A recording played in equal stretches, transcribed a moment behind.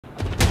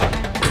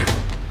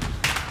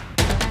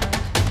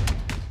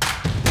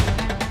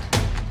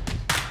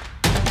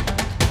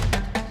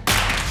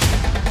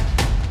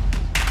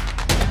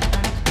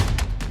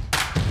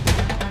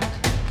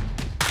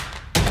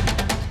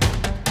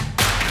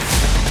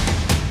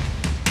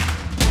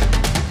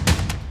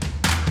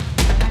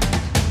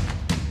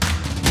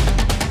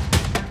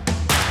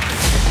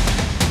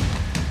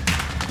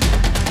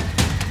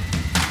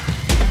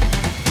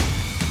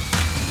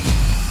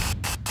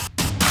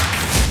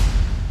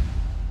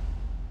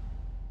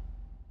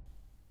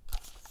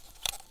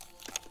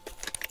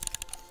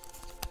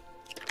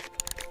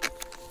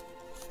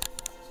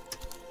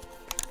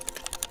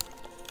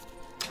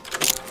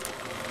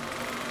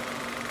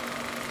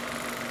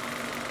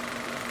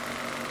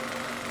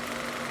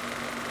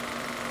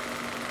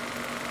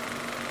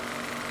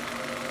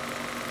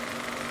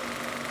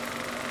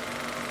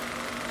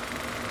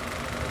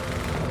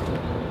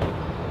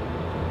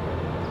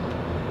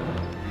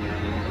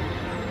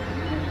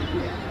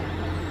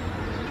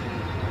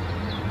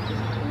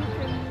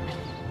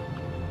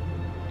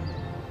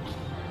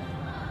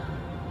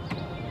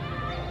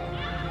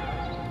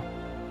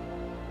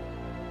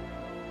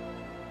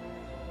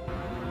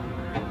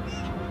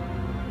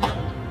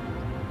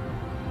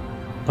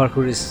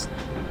parkour is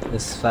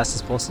as fast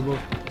as possible,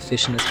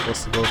 efficient as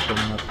possible from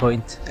a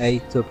point A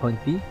to a point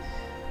B.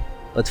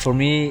 But for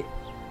me,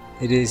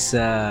 it is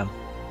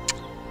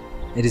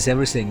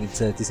everything.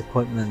 It's a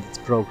disappointment, it's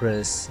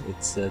progress,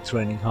 it's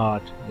training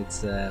hard,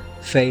 it's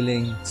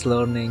failing, it's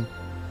learning.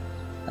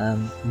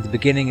 In the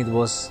beginning it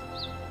was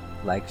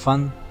like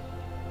fun,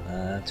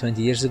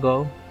 20 years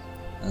ago,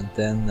 and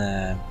then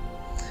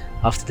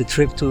after the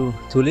trip to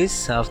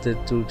Lis, after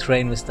to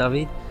train with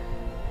David,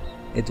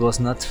 it was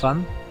not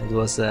fun. It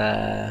was,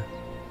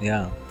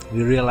 yeah,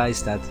 we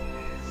realized that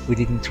we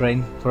didn't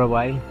train for a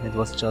while. It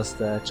was just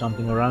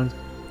jumping around,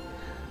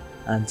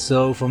 and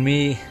so for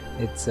me,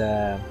 it's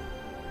the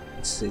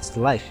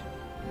life.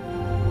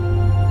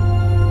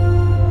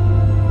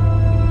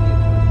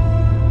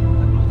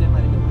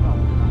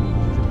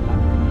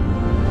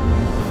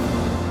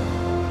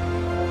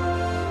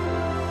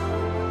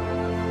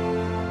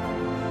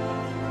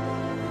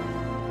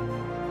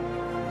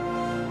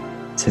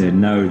 To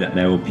know that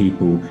there were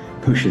people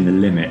pushing the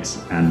limits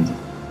and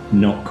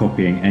not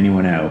copying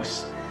anyone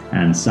else,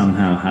 and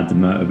somehow had the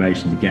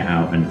motivation to get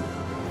out and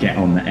get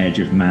on the edge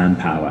of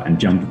manpower and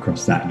jump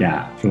across that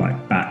gap,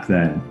 like back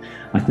then.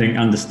 I think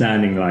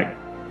understanding like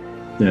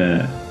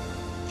the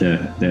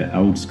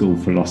old school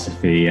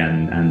philosophy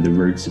and the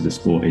roots of the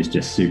sport is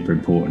just super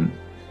important.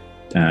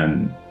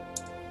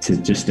 To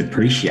just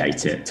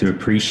appreciate it, to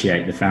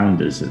appreciate the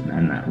founders,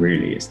 and that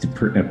really is to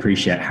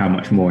appreciate how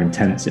much more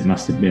intense it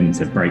must have been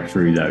to break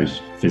through those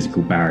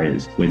physical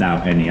barriers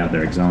without any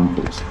other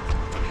examples.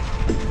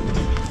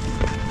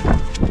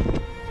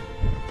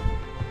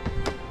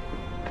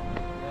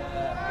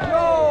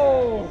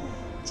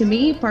 To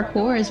me,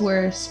 parkour is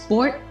where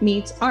sport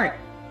meets art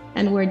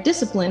and where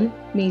discipline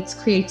meets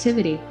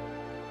creativity.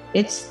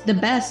 It's the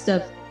best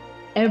of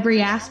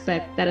every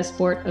aspect that a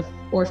sport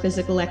or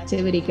physical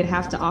activity could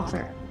have to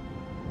offer.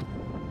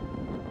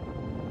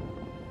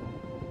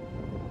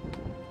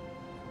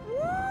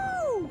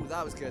 Woo!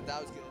 That was good,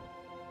 that was good.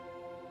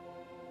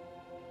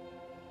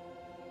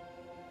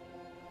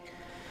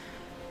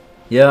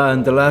 Yeah,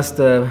 in the last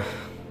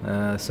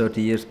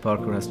 30 years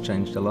parkour has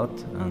changed a lot,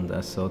 and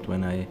I thought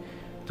when I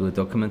do a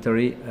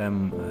documentary,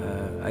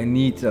 I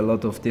need a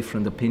lot of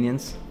different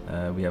opinions.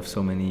 We have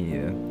so many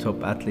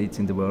top athletes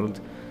in the world,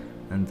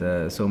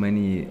 and so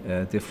many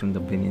different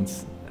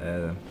opinions.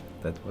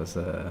 That was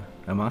a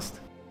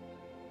must.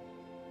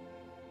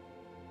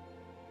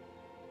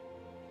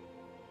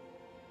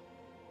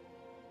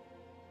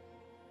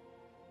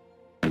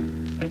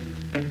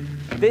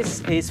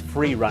 This is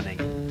free running,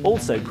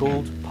 also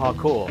called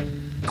parkour.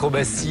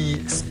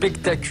 Acrobatie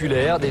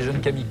spectaculaire des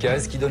jeunes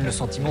kamikazes qui donnent le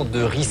sentiment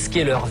de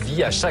risquer leur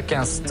vie à chaque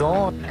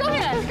instant. Go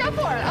ahead, go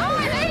for it. Oh,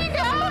 there you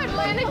go. It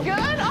landed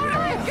good. All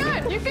right,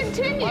 good. You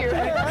continue.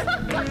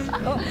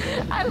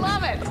 I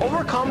love it.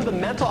 Overcome the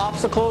mental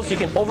obstacles, you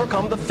can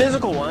overcome the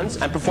physical ones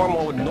and perform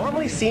what would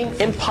normally seem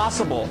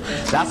impossible.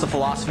 That's the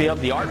philosophy of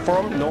the art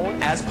form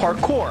known as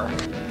parkour.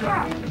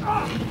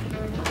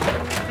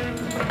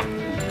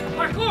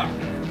 Parkour!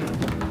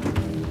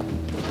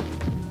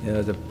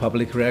 Yeah, the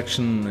public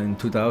reaction in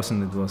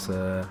 2000, it was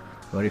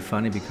very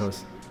funny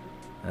because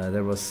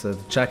there was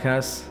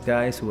Jackass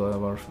guys who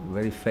were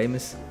very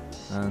famous,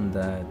 and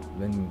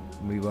when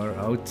we were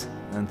out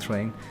and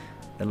trained,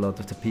 a lot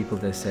of the people,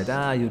 they said,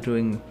 you're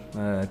doing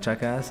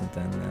Jackass, and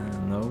then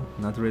no,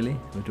 not really,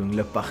 we're doing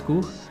Le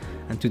Parkour.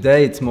 And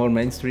today it's more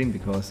mainstream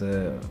because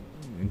in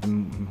the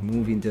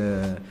movie, in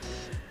the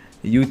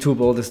YouTube,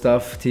 all the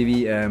stuff,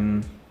 TV,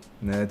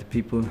 the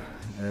people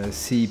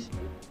see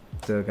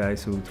the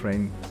guys who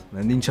train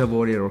Ninja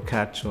Warrior or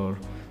Catch or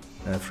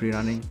free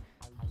running.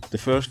 The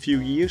first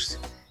few years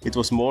it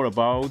was more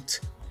about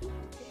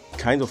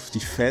kind of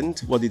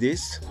defend what it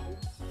is,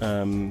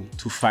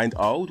 to find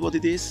out what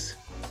it is,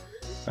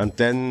 and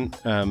then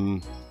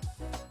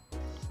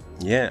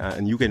yeah, a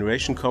new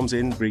generation comes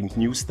in, brings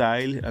new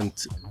style, and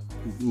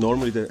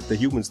normally the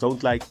humans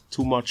don't like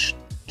too much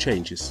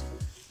changes,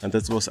 and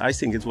that was, I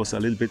think it was a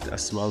little bit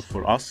as well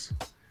for us.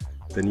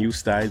 The new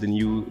style, the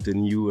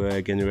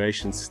new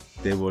generations,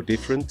 they were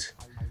different,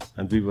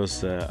 and we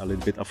was a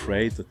little bit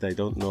afraid that they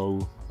don't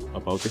know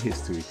about the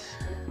history.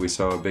 We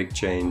saw a big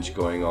change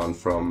going on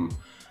from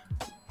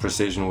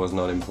precision was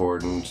not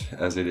important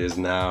as it is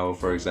now,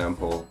 for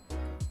example,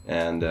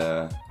 and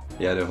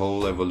yeah, the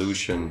whole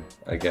evolution.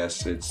 I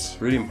guess it's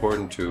really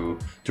important to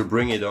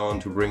bring it on,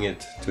 to bring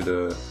it to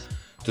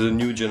the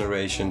new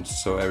generation,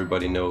 so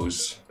everybody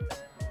knows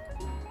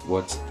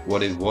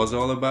what it was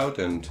all about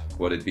and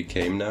what it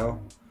became now.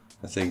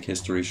 I think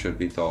history should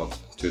be taught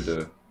to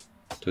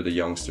the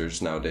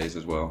youngsters nowadays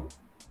as well.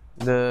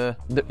 The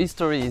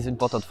history is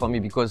important for me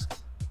because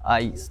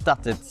I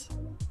started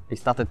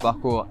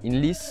parkour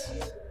in Lis,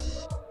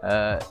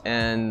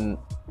 and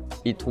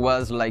it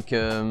was like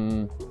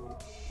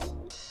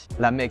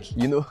la Mecque,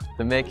 you know,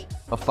 the Mecque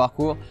of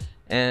parkour,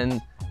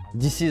 and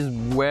this is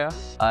where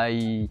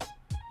I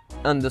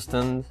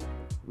understand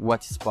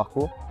what is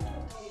parkour.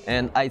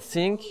 And I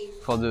think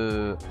for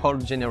the whole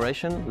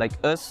generation, like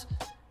us,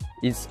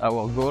 it's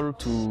our goal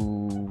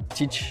to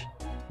teach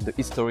the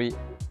history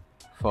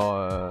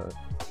for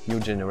new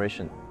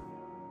generation.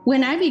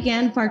 When I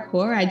began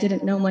parkour, I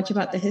didn't know much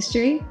about the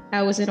history.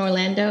 I was in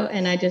Orlando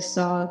and I just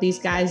saw these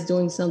guys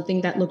doing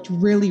something that looked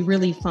really,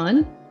 really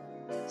fun.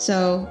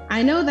 So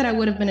I know that I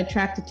would have been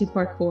attracted to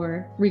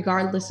parkour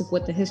regardless of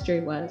what the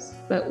history was.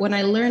 But when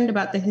I learned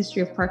about the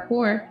history of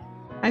parkour,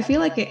 I feel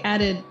like it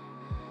added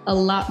a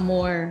lot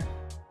more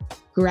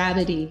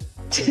gravity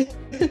to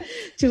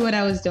what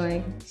I was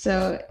doing.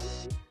 So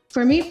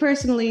for me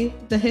personally,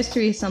 the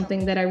history is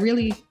something that I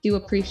really do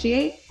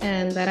appreciate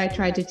and that I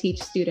try to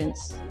teach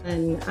students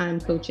and I'm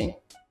coaching.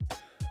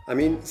 I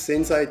mean,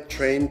 since I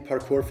trained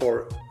parkour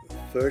for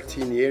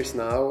 13 years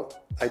now,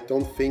 I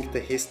don't think the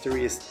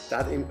history is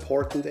that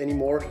important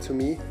anymore to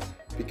me,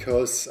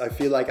 because I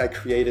feel like I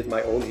created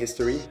my own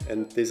history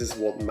and this is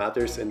what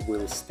matters and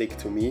will stick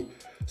to me.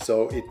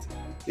 So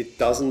it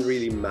doesn't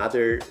really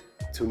matter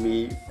to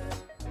me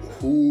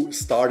who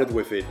started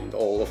with it and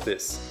all of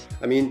this.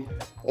 I mean,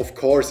 of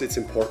course it's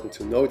important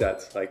to know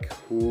that, like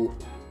who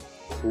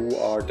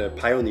are the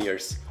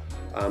pioneers.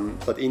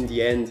 But in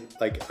the end,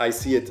 like I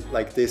see it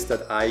like this,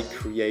 that I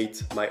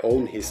create my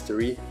own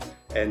history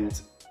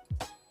and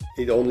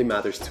it only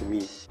matters to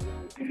me.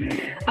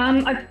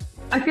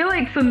 I feel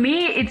like for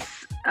me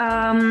it's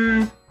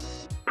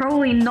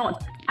probably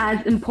not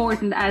as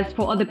important as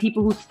for other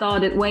people who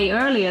started way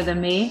earlier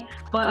than me,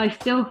 but I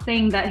still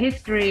think that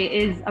history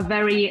is a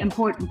very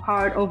important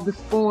part of the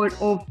sport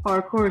of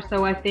parkour,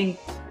 so I think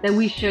that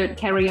we should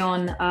carry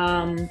on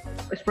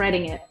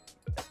spreading it.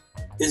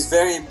 It's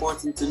very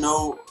important to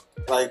know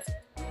like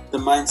the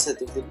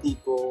mindset of the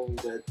people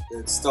that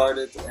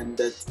started and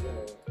that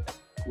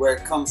where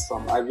it comes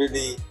from. I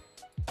really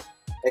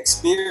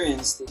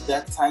experienced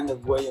that kind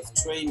of way of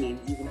training,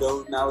 even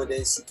though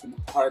nowadays you can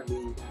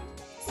hardly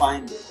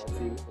find it. I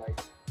think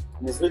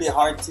and it's really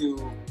hard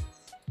to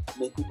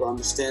make people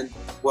understand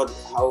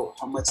how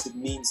much it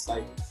means,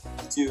 like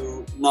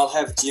to not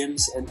have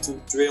gyms and to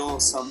drill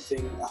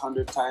something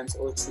 100 times,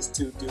 or just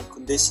to do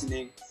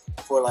conditioning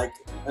for like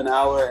an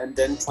hour and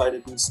then try to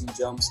do some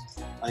jumps.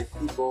 Like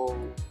people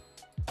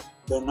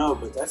don't know,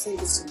 but I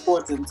think it's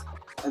important.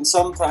 And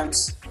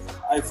sometimes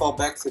I fall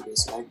back to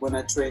this. Like when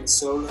I train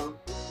solo,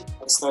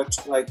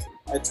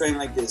 I train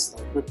like this,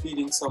 like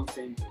repeating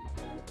something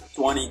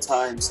 20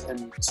 times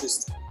and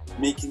just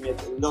making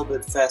it a little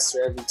bit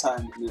faster every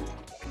time. And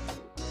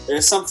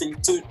there's something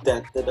to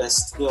that I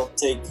still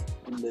take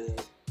in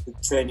the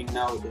training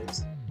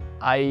nowadays.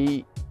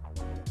 I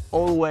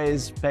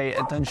always pay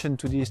attention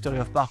to the history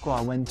of parkour.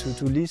 I went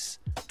to Lys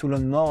to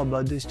learn more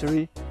about the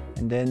history,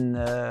 and then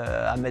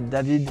I met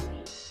David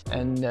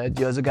and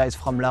the other guys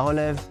from La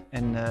Relève,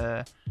 and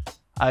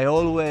I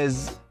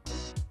always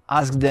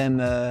ask them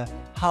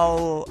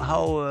how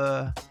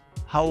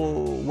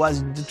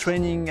was the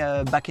training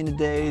back in the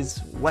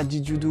days? What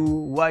did you do?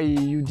 Why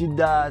you did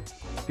that?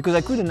 Because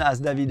I couldn't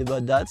ask David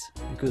about that,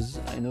 because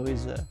I know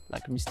he's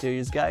like a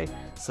mysterious guy.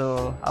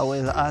 So I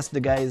always ask the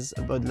guys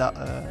about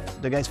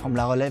the guys from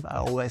La Relève. I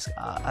always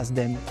ask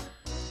them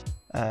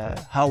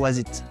how was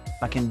it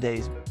back in the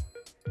days.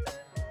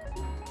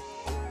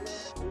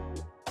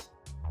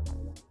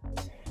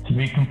 To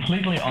be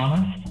completely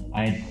honest,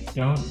 I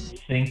don't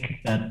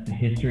think that the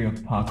history of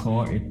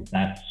parkour is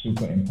that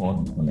super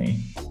important for me.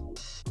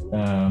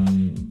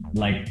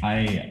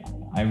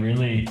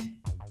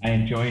 I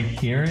enjoy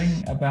hearing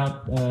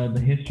about the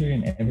history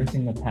and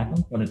everything that's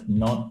happened, but it's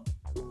not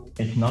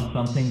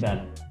something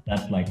that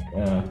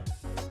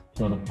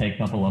sort of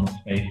takes up a lot of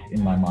space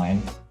in my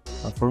mind.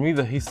 For me,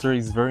 the history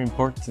is very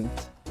important,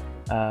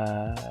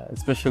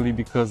 especially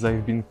because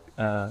I've been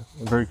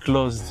very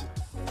close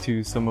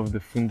to some of the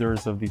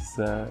founders of this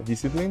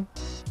discipline,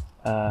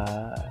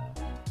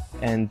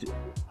 and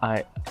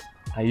I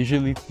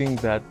usually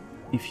think that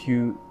if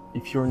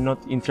you're not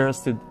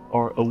interested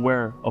or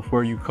aware of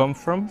where you come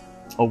from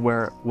or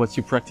where what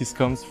you practice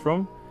comes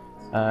from,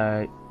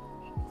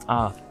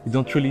 you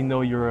don't really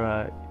know your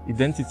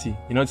identity.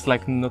 You know, it's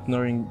like not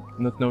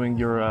knowing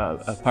your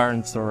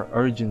parents or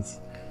origins.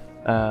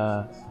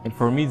 And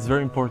for me, it's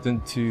very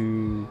important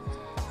to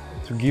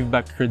give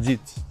back credit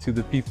to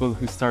the people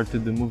who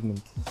started the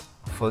movement.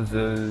 For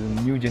the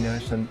new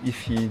generation,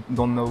 if you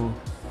don't know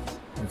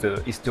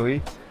the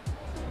history,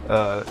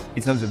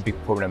 it's not a big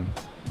problem.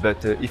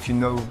 But if you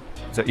know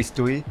the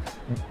history,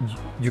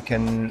 you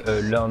can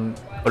learn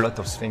a lot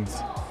of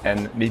things,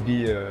 and maybe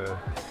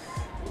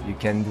you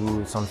can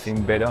do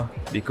something better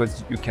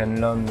because you can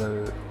learn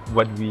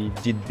what we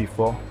did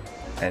before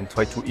and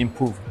try to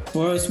improve.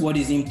 For us, what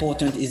is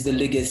important is the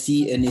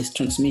legacy and its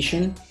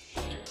transmission,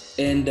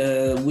 and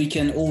we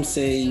can all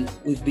say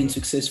we've been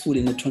successful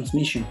in the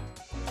transmission.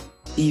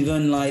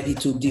 Even like it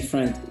took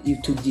different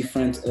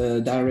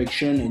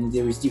direction, and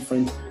there is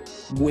different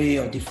way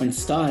or different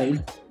style.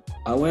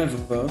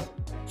 However,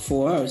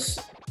 for us,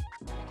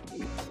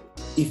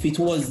 if it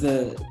was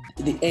the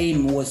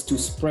aim was to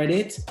spread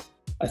it,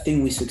 I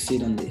think we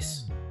succeed on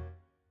this.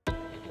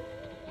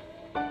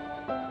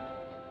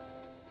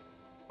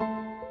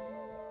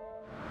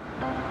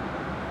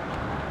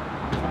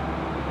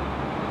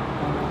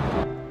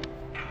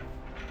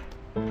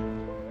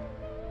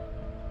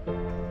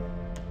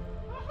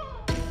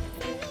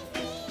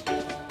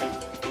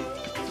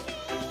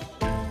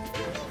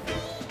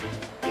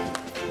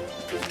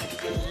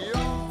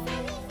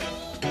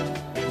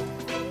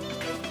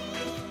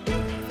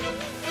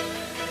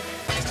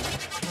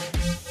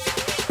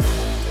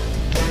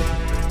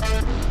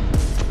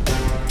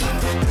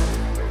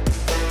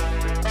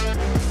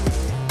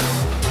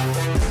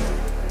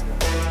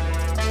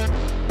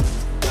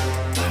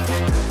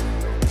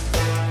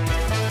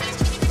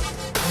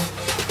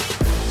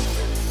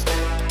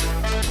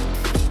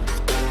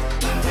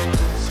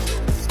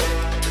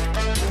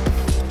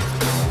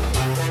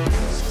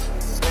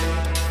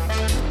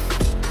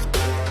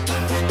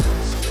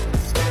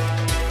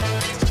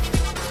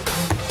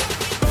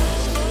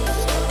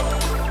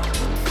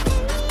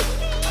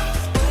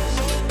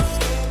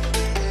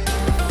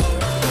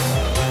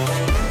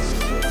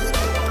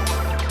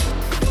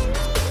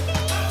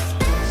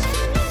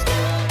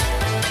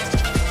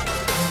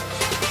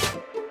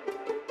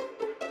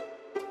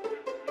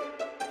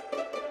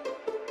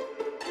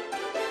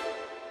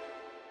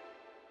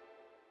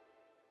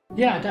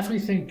 Yeah, I definitely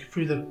think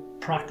through the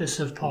practice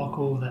of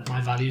parkour that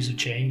my values have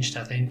changed.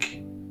 I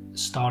think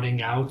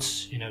starting out,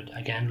 you know,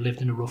 again,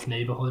 lived in a rough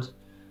neighborhood,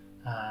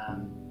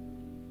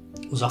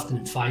 was often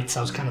in fights.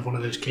 I was kind of one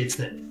of those kids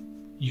that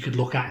you could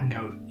look at and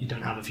go, you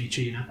don't have a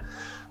future, you know,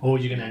 or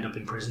you're going to end up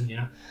in prison, you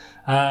know.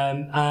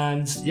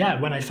 And yeah,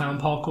 when I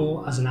found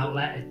parkour as an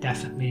outlet, it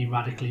definitely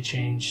radically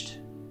changed.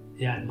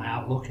 Yeah, my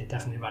outlook, it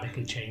definitely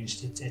radically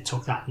changed. It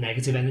took that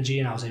negative energy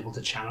and I was able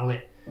to channel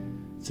it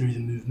through the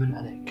movement,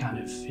 and it kind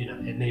of, you know,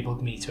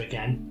 enabled me to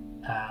again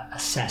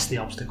assess the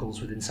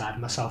obstacles within inside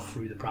myself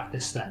through the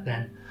practice that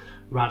then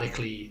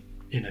radically,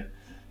 you know,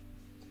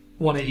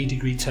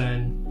 180-degree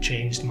turn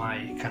changed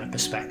my kind of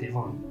perspective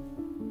on,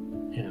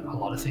 you know, a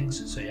lot of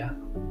things. So yeah.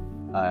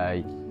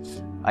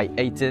 I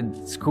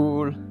hated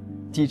school,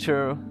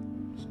 teacher.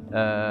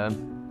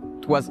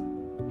 It was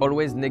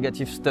always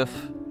negative stuff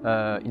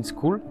in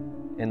school,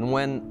 and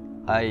when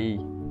I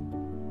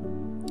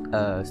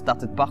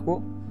started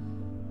parkour,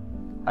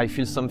 I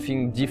feel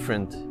something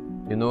different.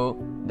 You know,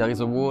 there is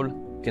a wall,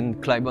 you can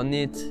climb on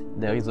it,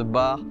 there is a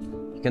bar,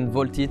 you can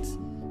vault it.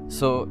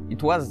 So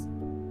it was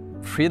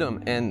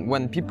freedom, and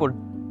when people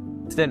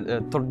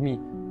told me,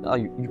 oh,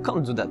 you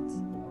can't do that.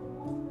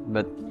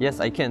 But yes,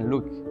 I can.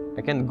 Look,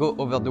 I can go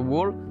over the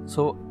wall,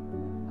 so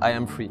I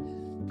am free.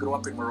 I grew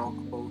up in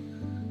Morocco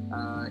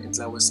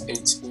until I was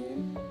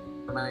 18,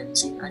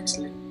 19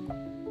 actually.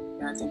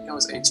 Yeah, I think I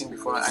was 18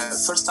 before.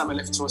 First time I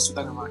left was to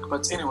Denmark.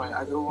 But anyway,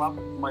 I grew up,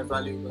 my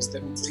value was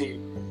definitely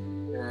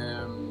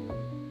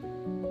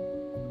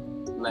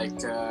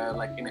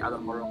like any other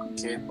Moroccan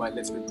kid, but a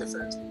little bit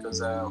different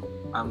because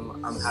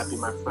I'm happy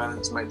my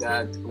parents, my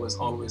dad was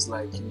always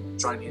like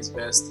trying his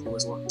best. He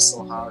was working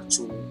so hard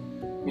to,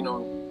 you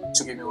know,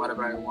 to give me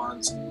whatever I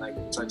want and like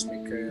try to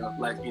make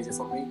life easy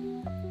for me.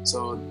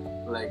 So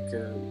like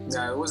yeah,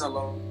 there was a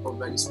lot of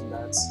values from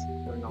that,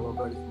 learned a lot of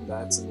values from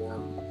that.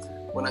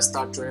 And when I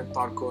started training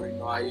parkour, you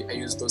know, I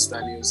used those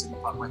values in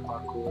my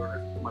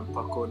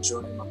parkour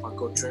journey, my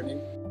parkour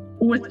training.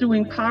 With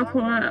doing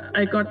parkour,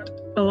 I got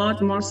a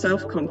lot more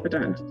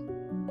self-confident,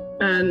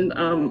 and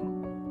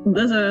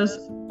this is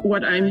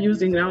what I'm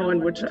using now,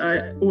 and which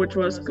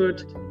was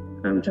good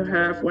to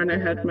have when I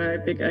had my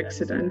big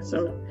accident.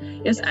 So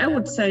yes, I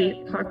would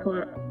say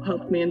parkour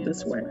helped me in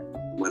this way.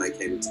 When I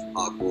came into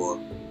parkour,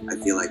 I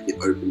feel like it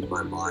opened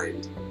my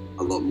mind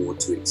a lot more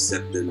to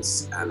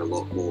acceptance and a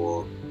lot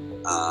more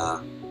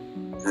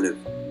kind of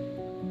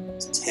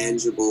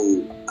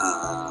tangible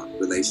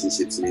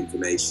relationships and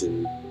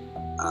information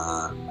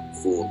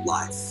for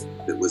life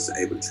that was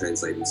able to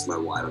translate into my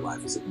wider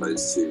life, as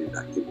opposed to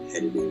that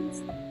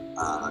competitive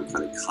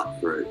kind of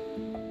cutthroat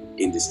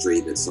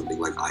industry that something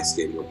like ice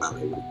skating or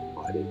ballet would have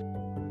provided.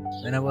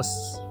 When I was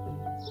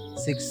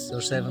 6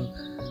 or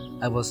 7,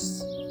 I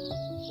was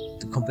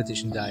the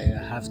competition guy.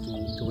 I have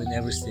to win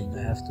everything.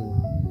 I have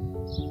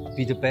to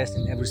be the best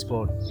in every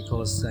sport,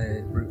 because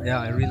I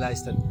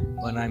realized that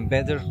when I'm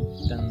better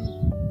than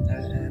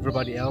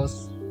everybody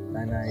else,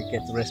 then I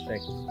get the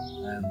respect.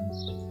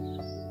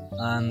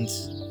 And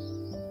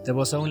there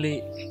was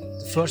only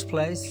the first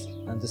place,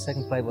 and the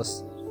second place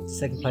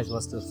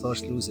was the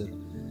first loser.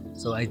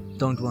 So I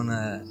don't want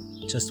to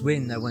just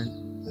win. I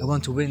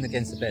want to win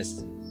against the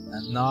best.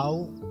 And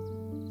now,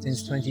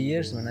 since 20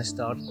 years, when I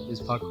started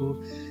with parkour,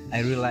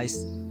 I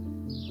realized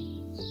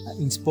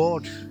in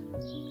sport,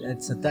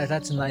 that's a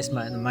nice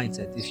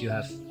mindset. If you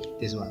have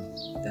this one,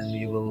 then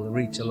you will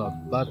reach a lot.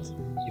 But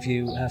if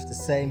you have the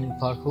same in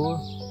parkour,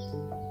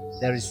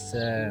 there is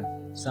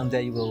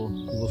someday you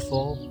will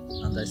fall,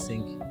 and I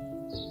think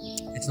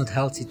it's not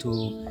healthy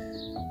to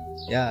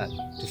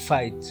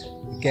fight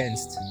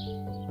against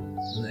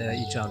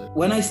each other.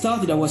 When I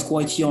started, I was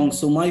quite young,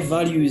 so my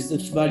values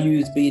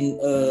been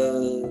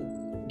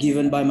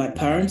given by my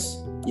parents.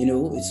 You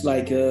know, it's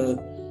like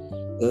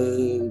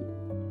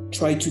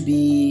try to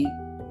be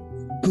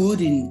good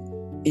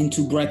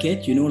into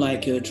bracket, you know,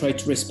 like try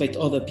to respect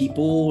other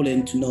people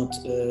and to not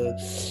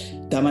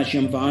damage the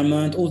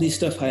environment. All this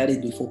stuff I had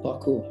it before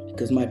parkour.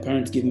 because my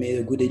parents gave me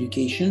a good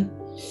education.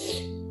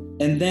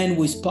 And then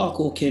with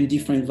parkour came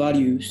different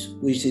values,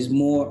 which is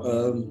more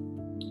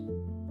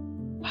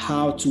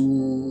how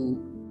to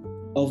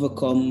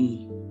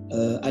overcome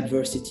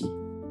adversity,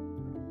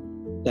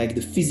 like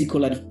the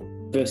physical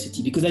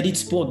adversity. Because I did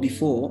sport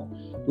before,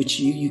 which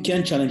you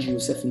can challenge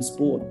yourself in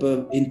sport,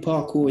 but in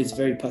parkour it's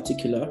very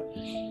particular.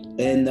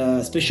 And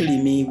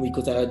especially me,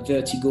 because I had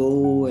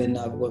vertigo and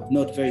I was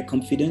not very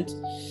confident.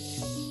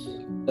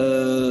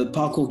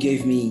 Parkour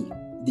gave me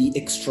the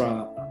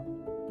extra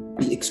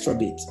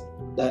bit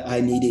that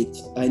I needed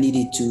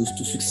to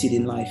succeed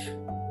in life.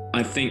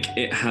 I think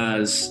it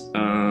has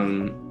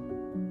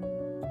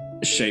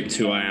shaped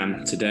who I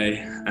am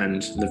today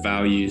and the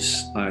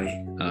values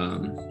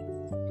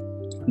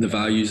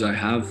I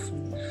have,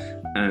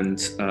 and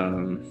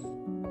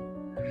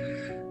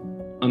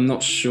I'm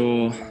not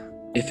sure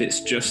if it's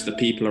just the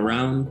people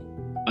around.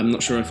 I'm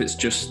not sure if it's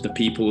just the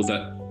people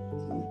that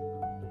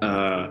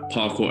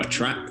parkour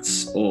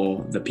attracts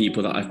or the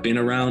people that I've been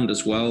around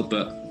as well,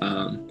 but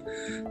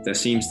there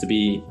seems to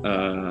be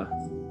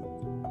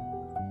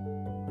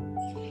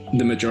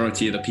the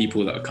majority of the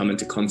people that I come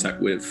into contact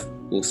with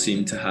will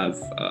seem to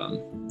have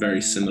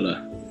very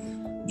similar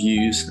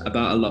views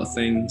about a lot of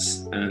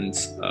things, and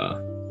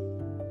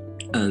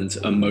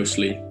are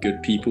mostly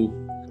good people.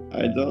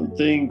 I don't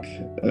think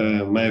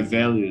my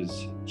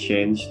values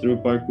changed through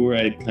parkour.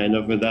 I kind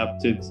of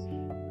adapted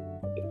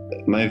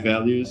my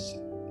values,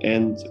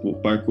 and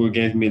parkour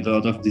gave me a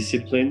lot of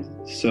discipline.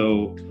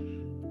 So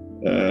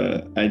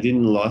I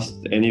didn't lost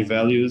any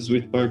values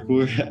with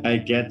parkour. I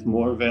get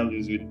more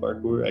values with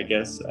parkour. I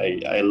guess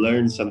I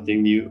learned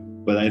something new.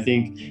 But I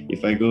think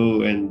if I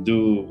go and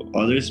do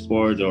other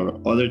sport or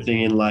other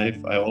thing in life,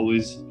 I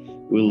always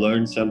will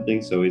learn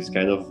something. So it's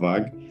kind of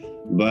vague.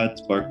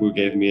 But parkour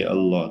gave me a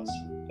lot,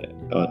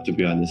 to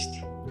be honest.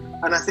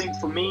 And I think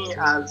for me,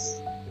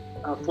 as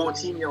a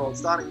 14-year-old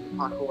starting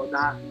parkour,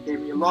 that gave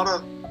me a lot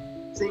of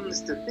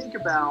things to think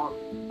about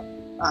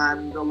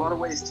and a lot of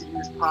ways to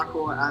use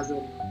parkour as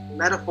a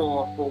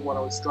metaphor for what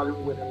I was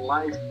struggling with in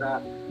life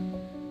that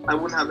I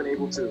wouldn't have been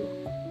able to.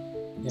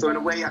 Yeah. So in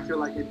a way, I feel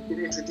like it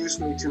introduced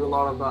me to a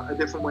lot of a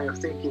different way of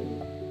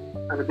thinking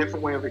and a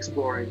different way of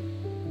exploring.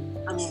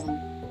 I mean,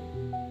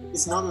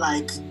 it's not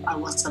like I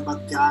was a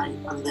bad guy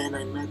and then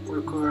I met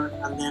parkour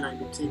and then I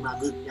became a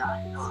good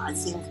guy. No, I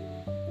think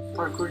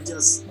parkour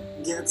just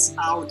gets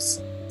out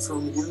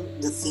from you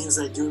the things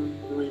that you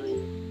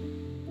really,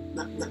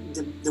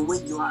 the way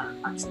you are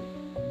actually,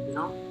 you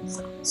know?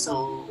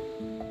 So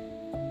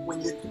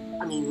when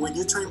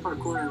you train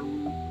parkour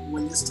and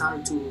when you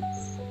start to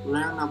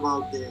learn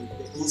about the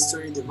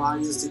history, the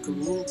values, the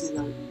community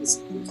that is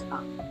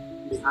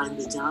behind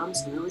the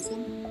jumps and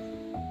everything,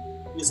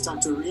 you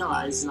start to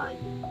realize like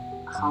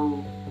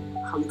how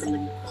you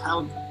can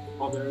help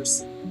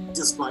others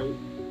just by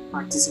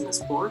practicing a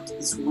sport.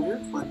 It's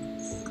weird, but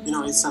you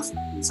know, it's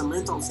a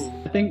mental thing.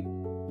 I think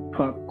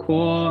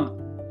parkour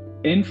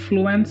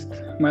influenced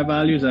my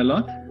values a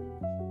lot,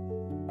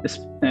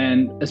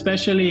 and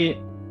especially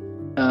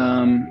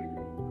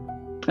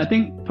I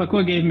think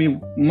parkour gave me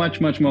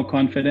much more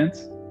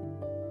confidence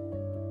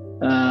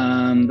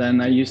than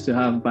I used to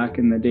have back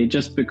in the day,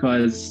 just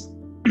because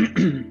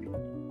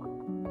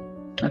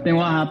I think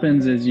what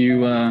happens is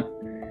you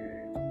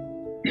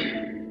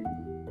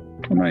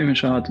I'm not even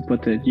sure how to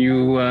put it.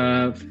 You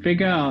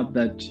figure out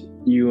that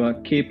you are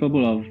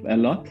capable of a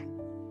lot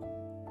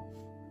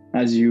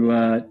as you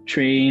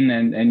train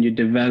and you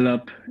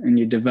develop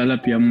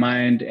your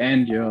mind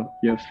and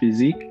your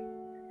physique.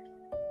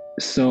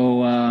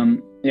 So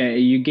yeah,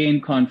 you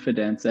gain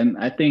confidence, and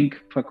I think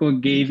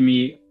parkour gave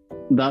me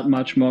that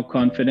much more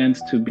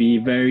confidence to be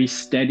very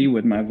steady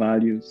with my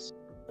values.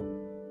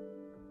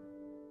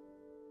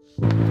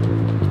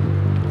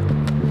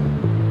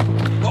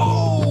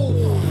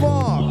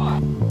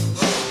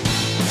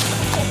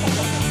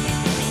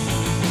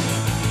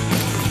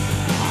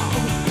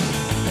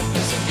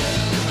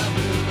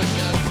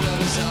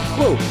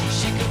 Whoa!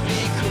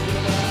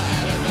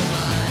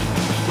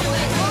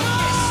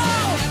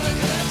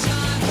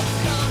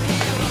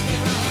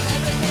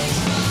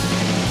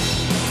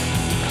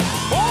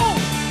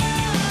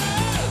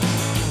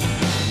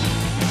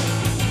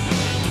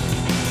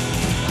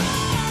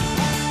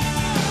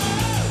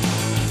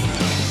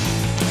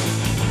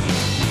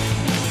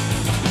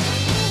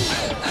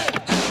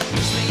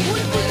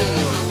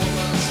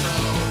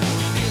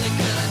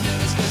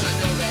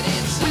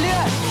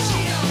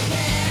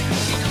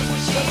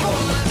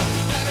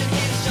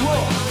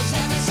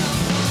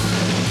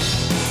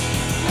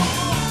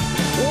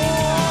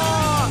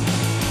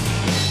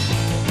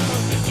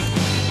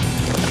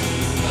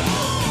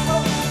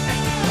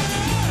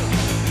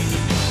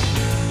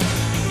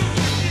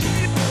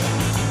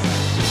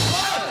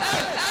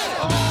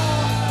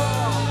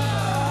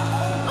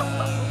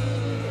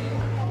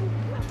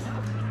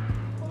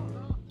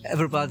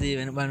 Everybody,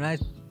 when I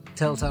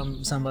tell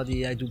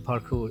somebody I do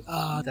parkour,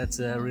 that's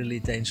really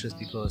dangerous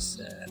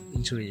because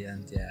injury,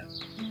 and yeah.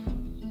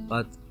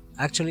 But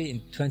actually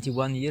in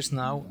 21 years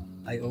now,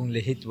 I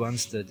only hit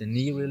once the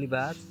knee really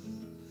bad.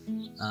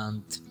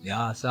 and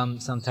yeah,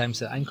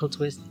 sometimes an ankle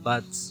twist,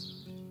 but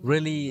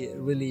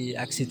really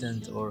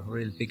accident or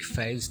really big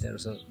fails,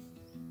 there's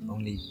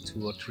only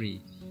 2 or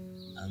 3,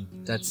 and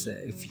that's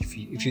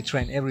if you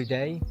train every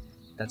day,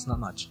 that's not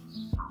much.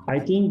 I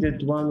think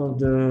that one of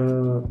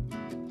the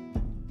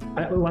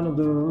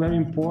very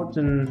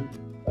important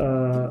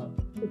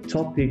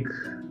topic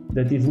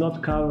that is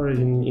not covered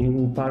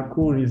in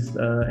parkour is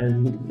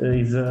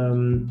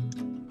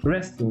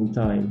resting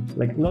time.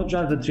 Like, not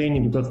just the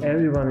training, because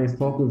everyone is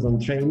focused on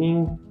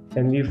training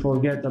and we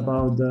forget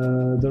about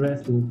the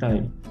resting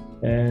time.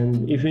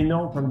 And if we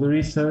know from the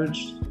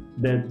research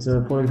that,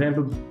 for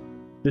example,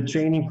 the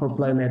training for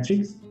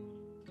plyometrics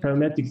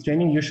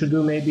training, you should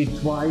do maybe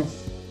 2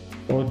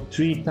 or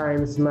 3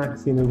 times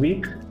max in a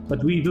week,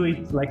 but we do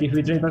it, like if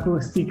we train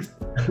parkour, 6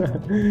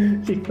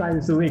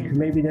 times a week.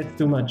 Maybe that's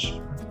too much.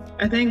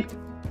 I think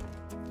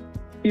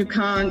you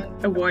can't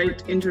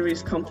avoid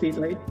injuries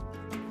completely.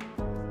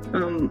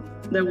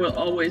 There will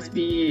always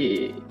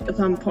be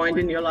some point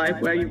in your life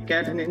where you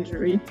get an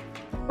injury,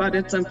 but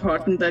it's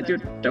important that you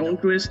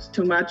don't risk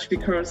too much,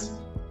 because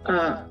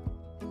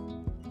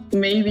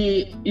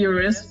maybe your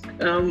risk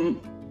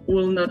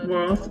will not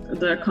worth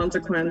the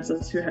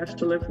consequences you have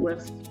to live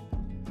with.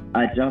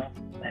 I just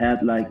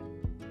had like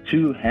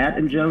 2 head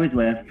injuries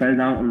where I fell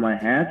down on my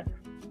head,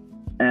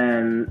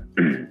 and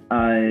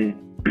I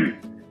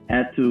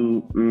had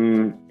to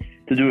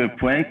do a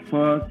break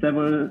for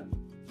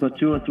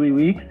 2 or 3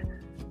 weeks,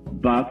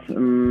 but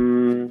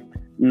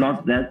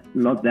not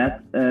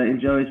that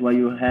injuries where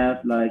you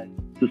have like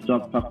to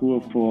stop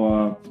parkour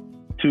for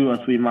 2 or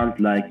 3 months,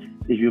 like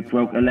if you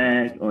broke a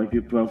leg or if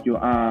you broke your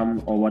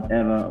arm or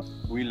whatever.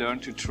 We learn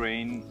to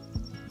train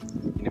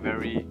in a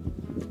very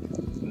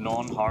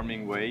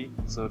non-harming way,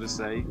 so to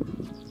say,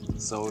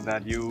 so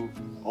that you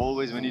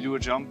always, when you do a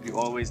jump, you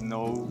always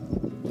know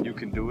you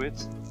can do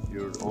it.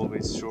 You're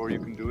always sure you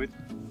can do it.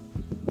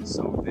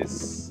 So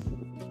this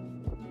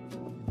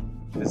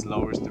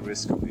lowers the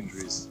risk of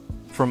injuries.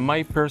 From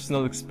my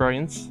personal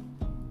experience,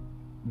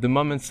 the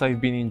moments I've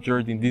been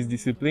injured in this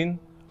discipline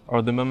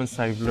are the moments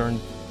I've learned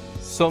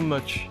so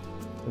much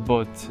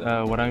about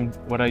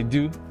what I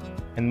do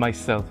and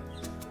myself.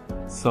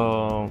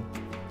 So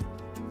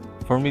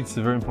for me, it's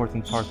a very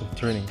important part of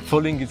training.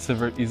 Falling is a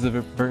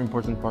very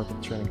important part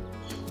of training.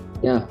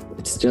 Yeah,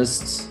 it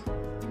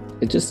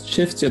just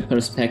shifts your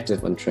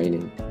perspective on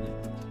training.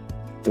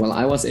 While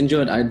I was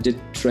injured, I did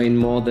train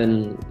more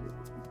than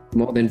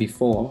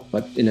before,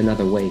 but in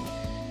another way.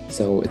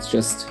 So it's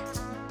just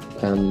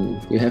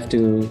you have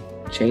to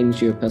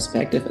change your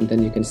perspective, and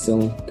then you can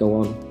still go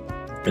on.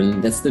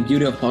 And that's the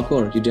beauty of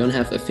parkour. You don't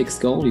have a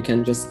fixed goal. You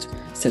can just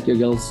set your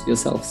goals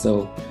yourself.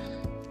 So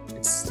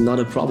it's not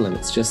a problem.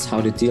 It's just how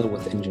to deal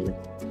with injury.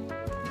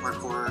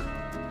 Parkour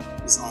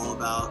is all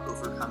about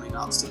overcoming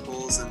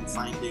obstacles and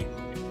finding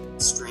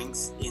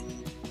strength in,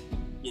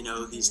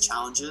 these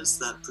challenges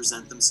that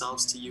present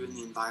themselves to you in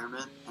the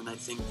environment. And I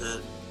think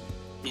that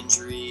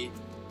injury,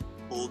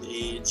 old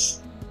age,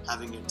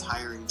 having a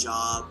tiring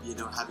job,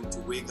 having to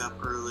wake up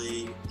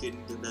early,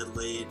 getting to bed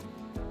late,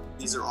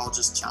 these are all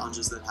just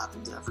challenges that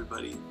happen to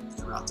everybody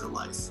throughout their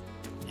life.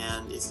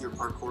 And if your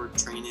parkour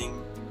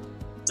training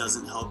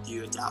doesn't help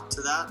you adapt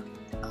to that,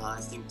 I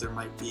think there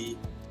might be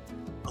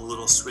a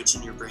little switch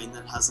in your brain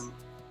that hasn't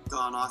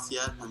gone off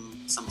yet,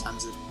 and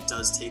sometimes it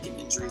does take an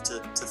injury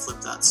to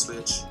flip that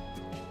switch.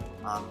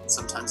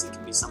 Sometimes it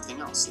can be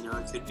something else. It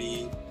could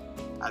be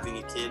having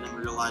a kid and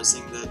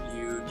realizing that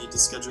you need to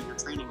schedule your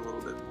training a little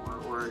bit more,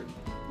 or it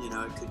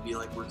could be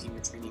like working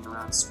your training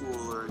around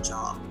school or a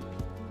job.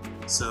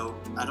 So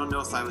I don't know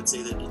if I would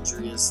say that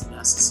injury is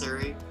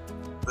necessary,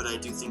 but I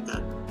do think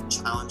that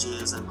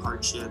challenges and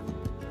hardship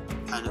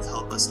kind of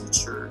help us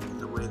mature in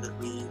the way that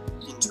we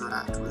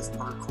interact with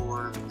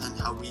parkour and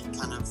how we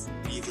kind of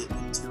weave it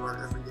into our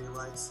everyday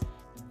life.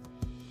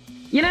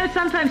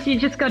 Sometimes you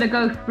just got to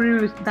go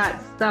through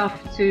that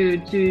stuff to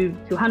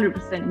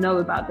 100% know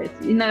about this.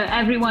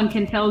 Everyone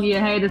can tell you,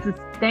 hey, this is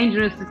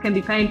dangerous, this can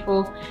be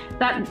painful.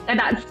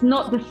 That's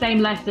not the same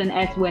lesson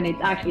as when it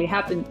actually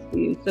happens to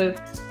you. So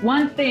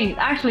one thing,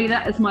 actually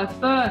that is my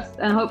first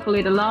and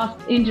hopefully the last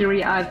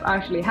injury I've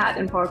actually had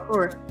in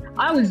parkour.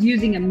 I was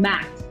using a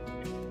mat.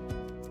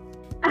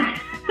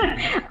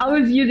 I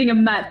was using a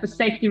mat for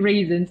safety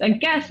reasons, and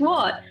guess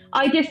what?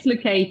 I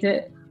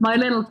dislocated my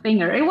little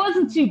finger. It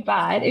wasn't too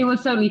bad. It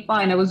was totally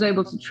fine. I was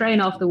able to train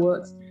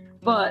afterwards.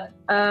 But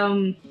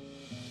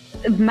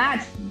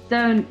mats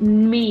don't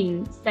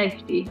mean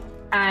safety,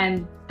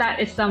 and that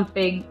is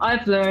something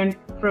I've learned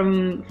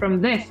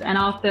from this. And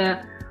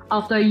after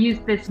I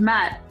used this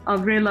mat,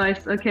 I've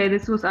realized, okay,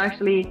 this was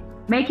actually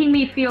making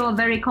me feel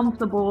very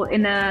comfortable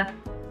in a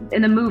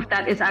move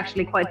that is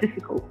actually quite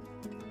difficult.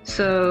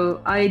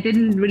 So I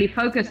didn't really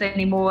focus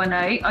anymore, and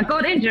I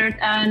got injured,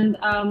 and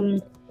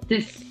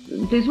this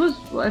was,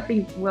 I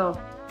think,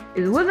 well,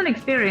 it was an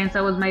experience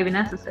that was maybe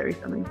necessary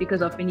for me,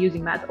 because I've been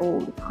using that all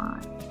the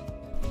time.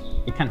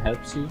 It can help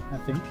you, I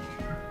think,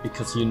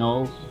 because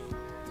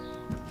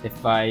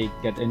if I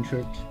get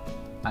injured,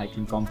 I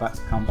can come back,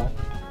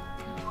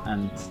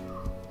 and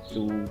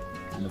do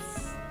kind of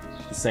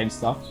the same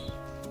stuff.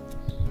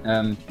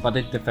 But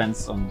it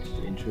depends on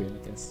the injury,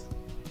 I guess.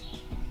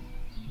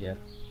 Yeah.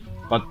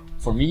 But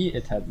for me,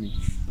 it helped me.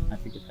 I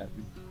think it helped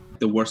me.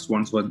 The worst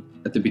ones were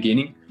at the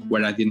beginning,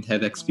 where I didn't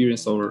have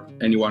experience or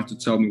anyone to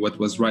tell me what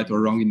was right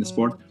or wrong in the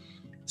sport.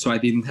 So I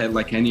didn't have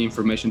like any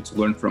information to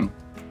learn from.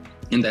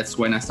 And that's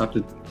when I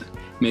started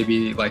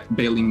maybe like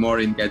bailing more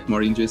and get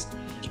more injuries.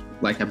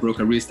 Like I broke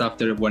a wrist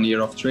after 1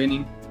 year of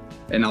training,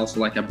 and also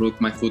like I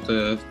broke my foot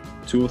 2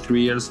 or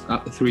 3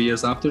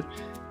 years after.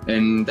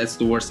 And that's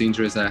the worst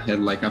injuries I had.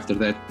 Like after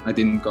that,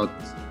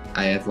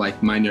 I had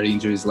like minor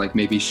injuries, like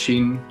maybe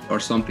shin or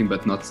something,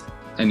 but not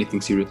anything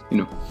serious, you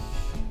know.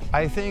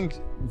 I think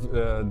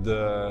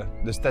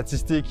the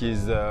statistic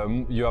is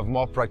you have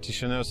more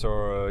practitioners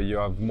or you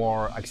have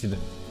more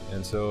accidents,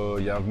 and so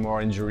you have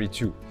more injury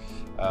too.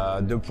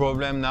 The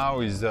problem now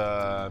is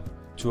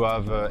to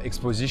have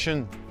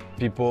exposition.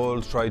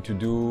 People try to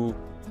do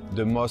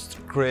the most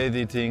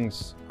crazy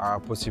things are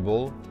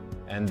possible,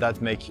 and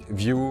that make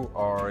view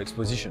or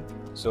exposition.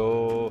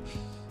 So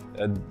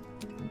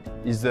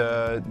it's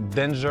a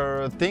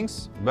danger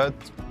things, but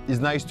it's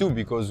nice too,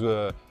 because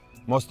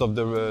most of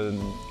the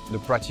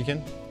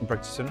practitioner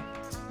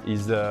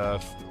is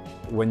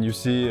when you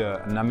see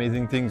an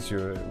amazing things,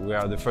 we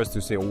are the first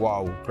to say,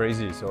 wow,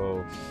 crazy.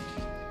 So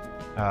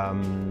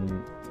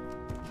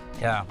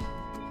yeah,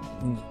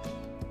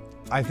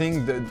 I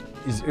think that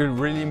it's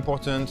really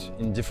important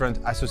in different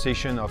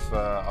associations of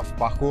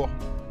parkour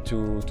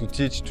to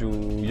teach to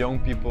young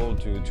people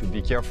to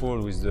be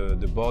careful with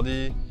the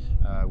body,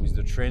 with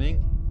the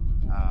training.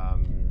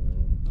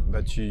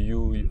 But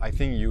I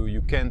think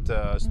you can't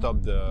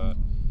stop to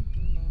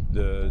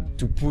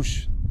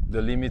push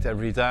the limit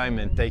every time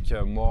and take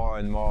more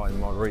and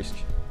more risk.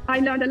 I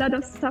learned a lot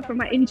of stuff from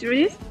my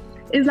injuries.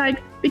 It's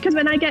like, because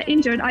when I get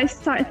injured, I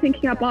start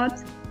thinking about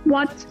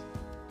what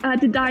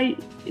did I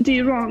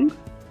do wrong.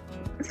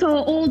 So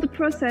all the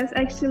process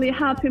actually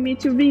helped me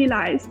to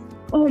realize,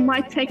 oh,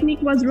 my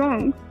technique was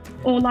wrong,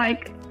 or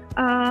like,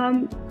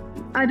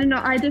 I don't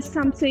know, I did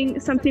something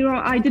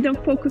wrong, I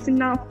didn't focus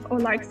enough, or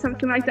like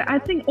something like that. I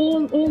think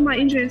all my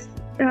injuries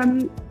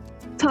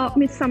taught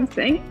me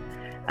something.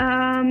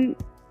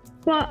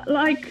 But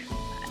like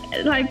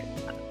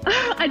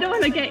I don't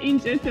want to get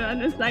injured, to be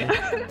honest. Like,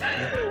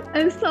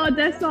 and so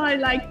that's why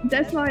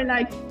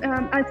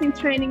I think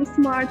training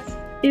smart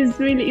is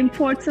really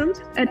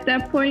important at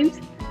that point,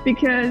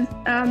 because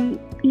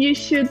you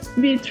should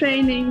be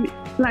training,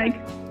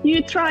 like,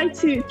 you try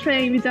to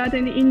train without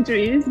any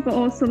injuries, but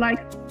also like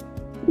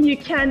you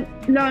can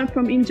learn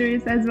from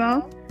injuries as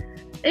well.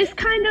 It's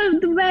kind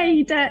of the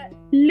way that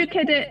look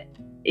at it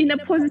in a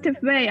positive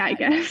way, I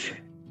guess.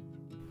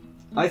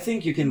 I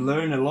think you can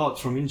learn a lot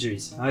from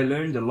injuries. I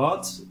learned a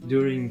lot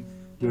during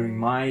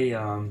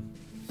my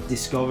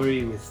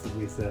discovery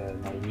with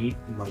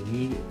my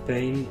knee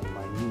pain and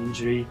my knee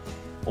injury,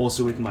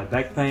 also with my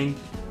back pain.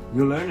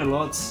 You learn a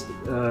lot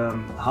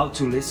how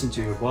to listen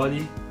to your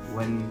body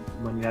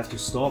when you have to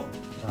stop,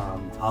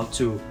 how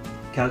to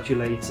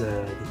calculate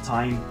the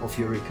time of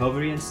your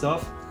recovery and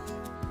stuff.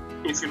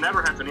 If you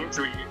never have an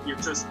injury, you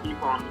just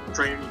keep on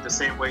training the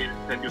same way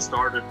that you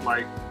started,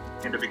 like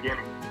in the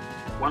beginning.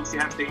 Once you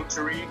have the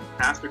injury,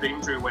 after the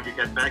injury, when you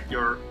get back,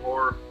 you're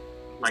more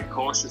like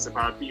cautious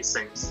about these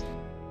things.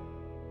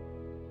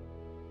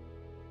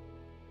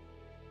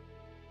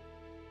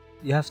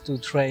 You have to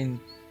train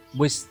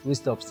with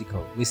the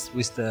obstacle,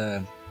 with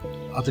the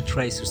other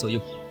tracers, so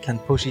you can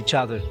push each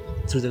other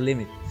through the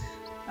limit.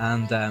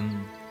 And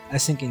I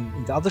think in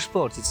the other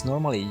sports, it's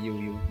normally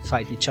you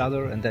fight each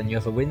other and then you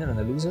have a winner and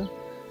a loser.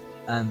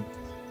 And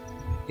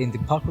in the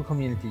parkour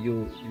community,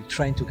 you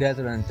train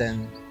together, and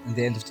then in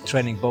the end of the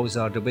training, both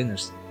are the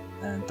winners.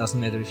 And it doesn't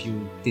matter if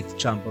you did the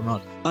jump or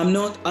not.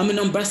 I'm an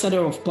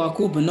ambassador of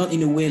parkour, but not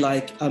in a way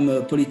like I'm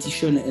a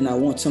politician and I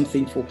want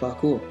something for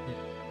parkour.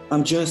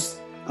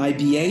 I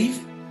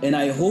behave, and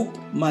I hope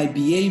my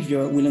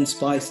behavior will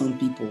inspire some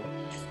people.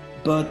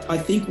 But I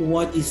think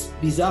what is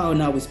bizarre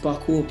now with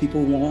parkour,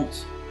 people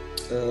want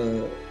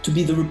to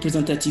be the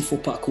representative for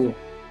parkour.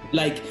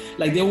 Like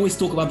they always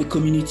talk about the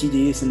community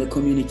this and the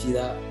community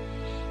that.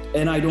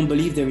 And I don't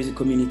believe there is a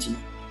community.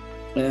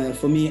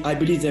 For me, I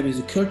believe there is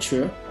a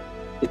culture.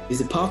 It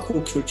is a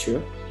parkour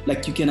culture.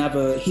 Like you can have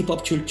a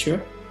hip-hop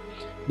culture,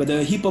 but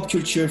the hip-hop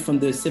culture from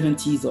the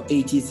 70s or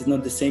 80s is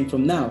not the same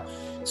from now.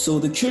 So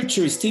the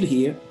culture is still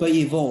here, but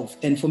evolve.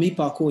 And for me,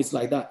 parkour is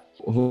like that.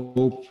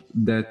 Hope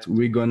that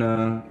we're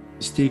gonna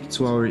stick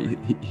to our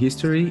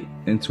history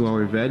and to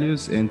our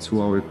values and to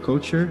our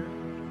culture,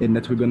 and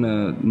that we're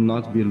gonna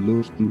not be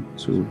looking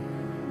to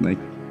like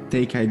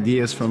take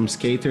ideas from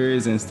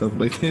skaters and stuff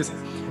like this,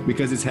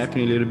 because it's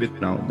happening a little bit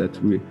now that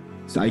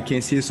I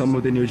can see some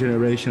of the new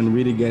generation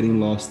really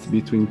getting lost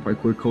between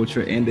parkour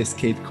culture and the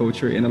skate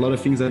culture, and a lot of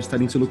things are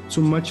starting to look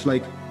too much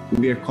like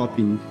we are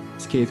copying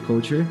skate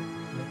culture,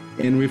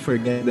 and we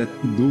forget that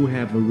we do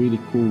have a really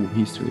cool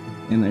history.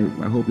 And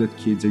I hope that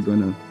kids are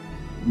gonna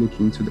look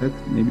into that,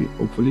 maybe,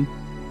 hopefully.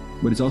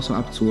 But it's also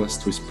up to us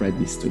to spread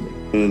this today.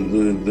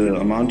 The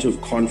amount of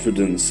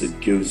confidence it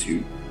gives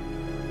you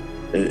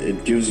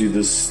it gives you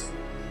this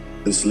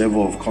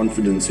level of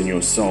confidence in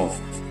yourself,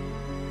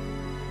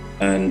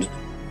 and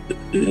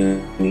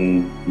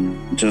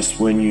just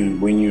when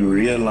you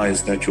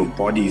realize that your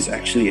body is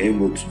actually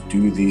able to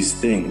do these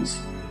things,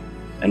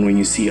 and when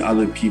you see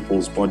other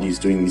people's bodies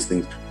doing these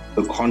things,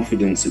 the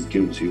confidence it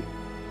gives you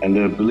and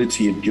the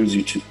ability it gives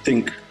you to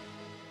think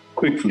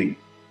quickly,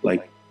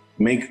 like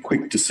make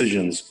quick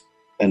decisions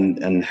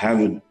and have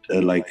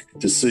a like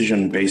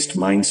decision-based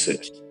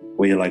mindset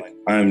where you're like,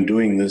 I'm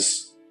doing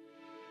this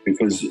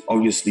because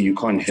obviously you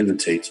can't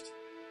hesitate.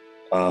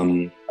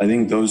 I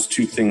think those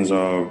two things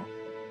are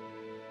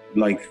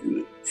like,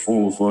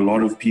 for a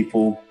lot of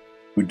people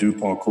who do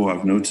parkour,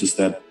 I've noticed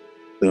that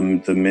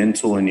the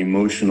mental and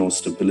emotional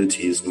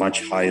stability is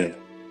much higher,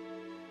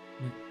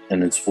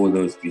 and it's for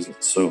those reasons.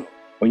 So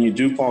when you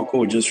do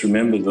parkour, just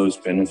remember those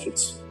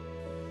benefits.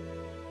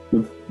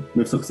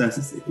 With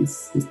success,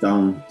 it's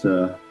down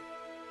to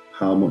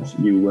how much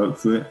you work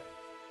for it,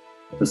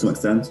 to some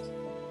extent.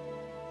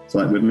 So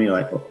like with me,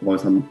 like I've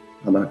always had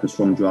like a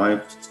strong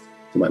drive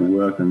to like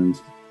work and,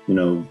 you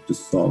know,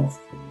 just sort of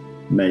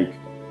make.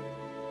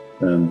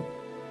 I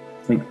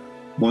think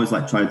I've always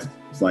like tried to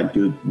like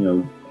do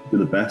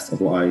the best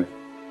of what I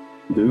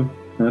do,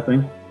 kind of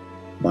thing.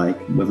 Like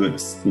whether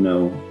it's, you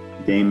know,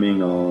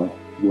 gaming or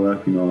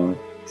working or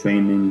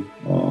training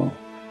or,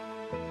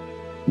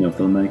 you know,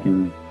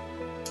 filmmaking,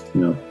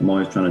 you know, I'm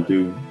always trying to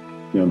do,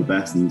 you know, the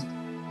best, and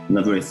I'm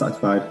never really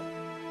satisfied.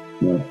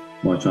 You know,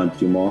 I'm always trying to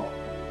do more.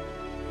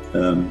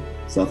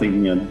 So I think,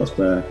 you know, that's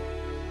where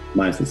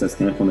my success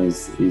came from,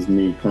 is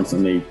me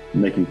constantly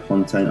making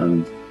content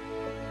and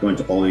going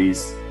to all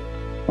these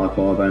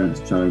parkour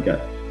events, trying to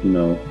get, you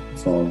know,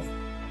 sort of,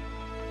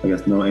 I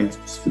guess, noticed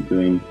just for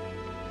doing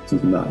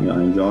something that, you know,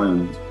 I enjoy.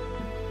 And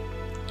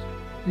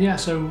yeah,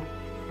 so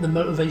the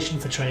motivation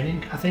for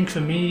training, I think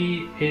for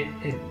me,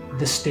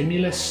 the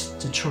stimulus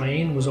to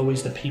train was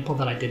always the people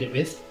that I did it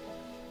with.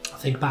 I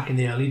think back in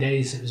the early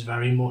days, it was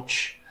very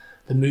much,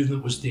 the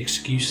movement was the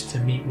excuse to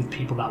meet with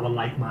people that were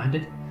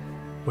like-minded.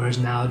 Whereas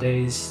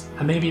nowadays,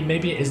 and maybe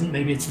it isn't,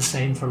 maybe it's the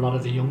same for a lot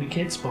of the younger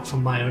kids, but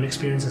from my own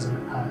experience as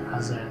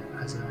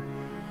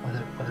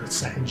whether it's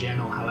second gen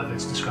or however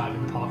it's described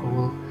in the parkour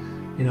world,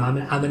 you know,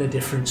 I'm in a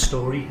different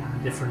story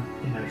and a different,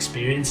 you know,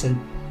 experience, and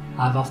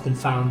I've often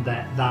found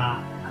that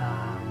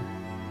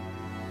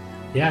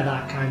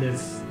kind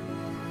of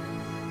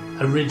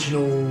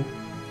original,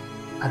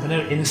 I don't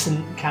know,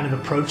 innocent kind of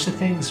approach to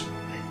things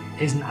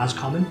isn't as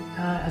common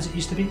as it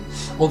used to be.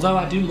 Although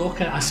I do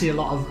look at, I see a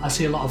lot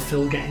of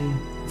Phil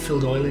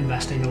Doyle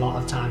investing a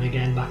lot of time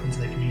again back into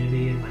the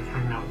community and like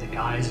hanging out with the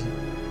guys, and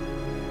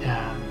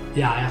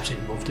yeah, I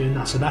absolutely love doing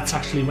that. So that's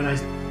actually when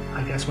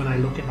I guess when I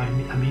look at my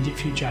immediate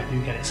future, I do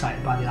get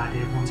excited by the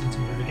idea of wanting to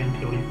move again,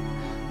 purely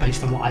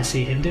based on what I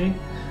see him doing.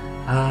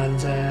 And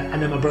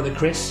then my brother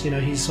Chris, you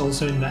know, he's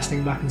also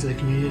investing back into the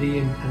community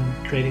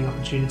and creating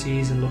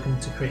opportunities and looking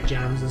to create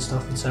jams and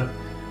stuff. And so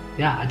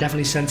yeah, I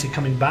definitely sense it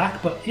coming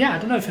back. But yeah, I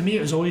don't know, for me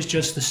it was always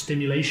just the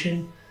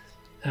stimulation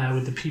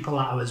with the people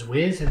that I was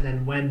with, and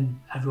then when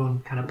everyone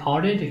kind of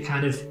parted, it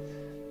kind of,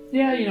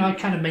 yeah, you know, I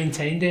kind of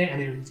maintained it,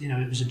 and it, you know,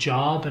 it was a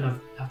job, and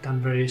I've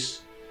done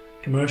various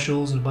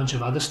commercials and a bunch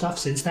of other stuff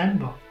since then.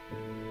 But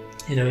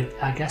you know,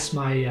 I guess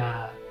my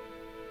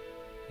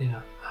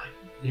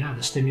you know,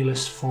 the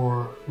stimulus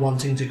for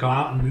wanting to go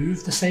out and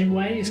move the same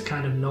way is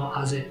kind of not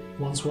as it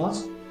once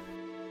was.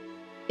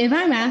 If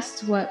I'm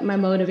asked what my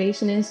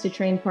motivation is to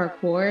train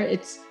parkour,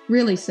 it's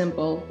really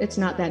simple. It's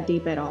not that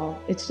deep at all.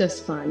 It's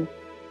just fun.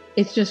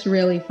 It's just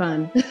really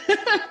fun.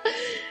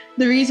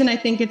 The reason I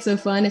think it's so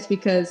fun is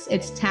because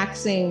it's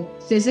taxing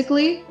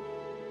physically,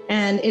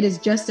 and it is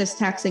just as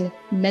taxing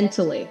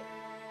mentally,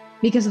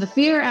 because of the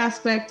fear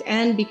aspect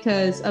and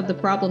because of the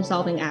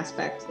problem-solving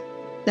aspect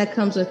that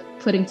comes with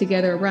putting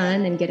together a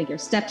run and getting your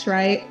steps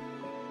right.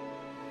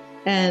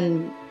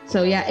 And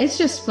so, yeah, it's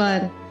just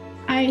fun.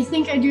 I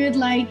think I do it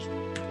like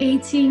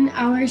 18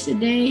 hours a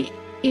day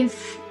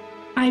if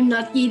I'm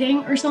not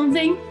eating or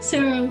something.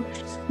 So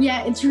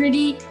yeah, it's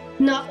really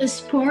not a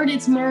sport,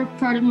 it's more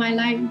part of my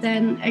life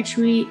than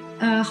actually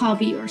a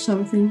hobby or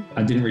something.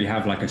 I didn't really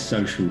have like a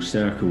social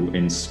circle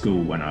in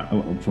school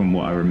from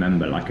what I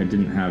remember. Like I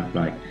didn't have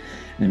like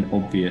an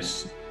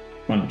obvious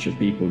bunch of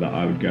people that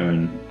I would go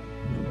and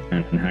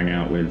hang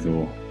out with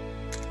or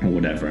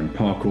whatever, and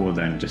parkour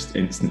then just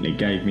instantly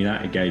gave me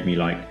that. It gave me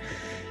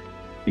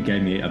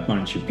a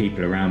bunch of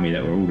people around me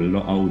that were all a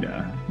lot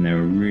older, and they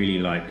were really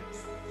like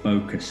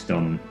focused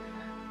on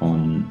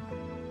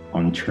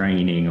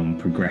training, on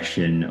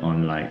progression,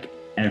 on like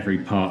every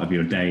part of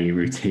your daily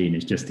routine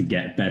is just to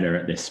get better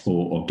at this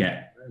sport or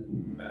get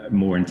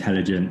more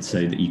intelligent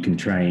so that you can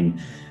train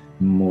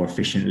more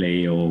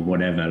efficiently or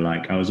whatever.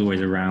 Like I was always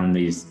around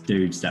these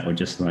dudes that were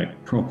just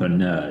like proper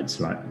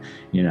nerds, like,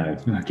 you know,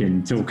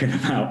 fucking talking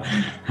about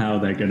how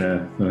they're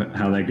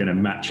gonna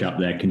match up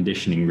their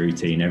conditioning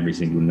routine every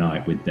single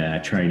night with their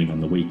training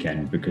on the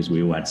weekend, because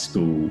we all had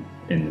school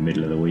in the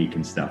middle of the week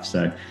and stuff.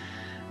 So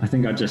I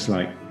think I just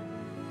like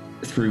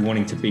through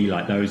wanting to be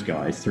like those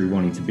guys, through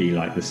wanting to be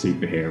like the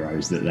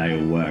superheroes that they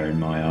all were in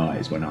my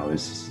eyes when I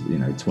was,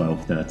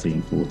 12,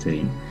 13,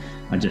 14,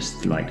 I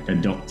just like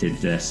adopted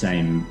the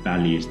same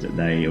values that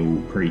they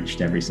all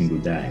preached every single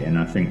day. And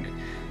I think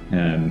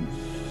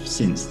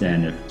since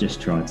then I've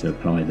just tried to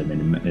apply them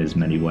in as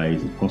many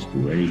ways as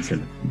possible really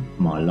to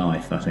my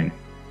life, I think.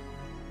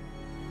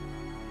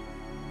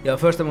 Yeah,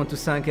 first I want to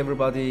thank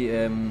everybody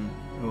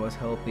who was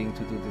helping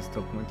to do this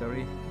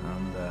documentary,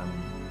 and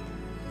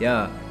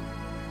yeah,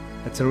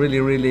 it's a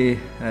really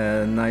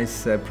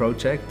nice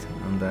project,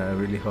 and I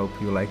really hope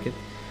you like it.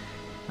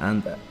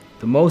 And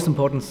the most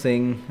important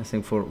thing, I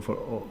think,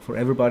 for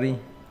everybody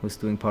who's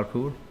doing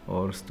parkour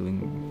or is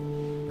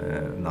doing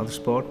another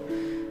sport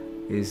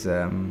is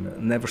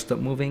never stop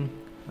moving.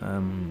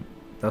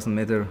 Doesn't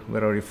matter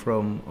where are you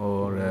from,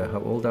 or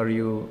how old are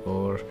you,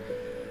 or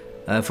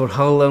for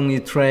how long you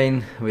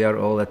train, we are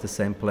all at the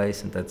same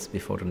place, and that's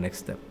before the next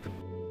step.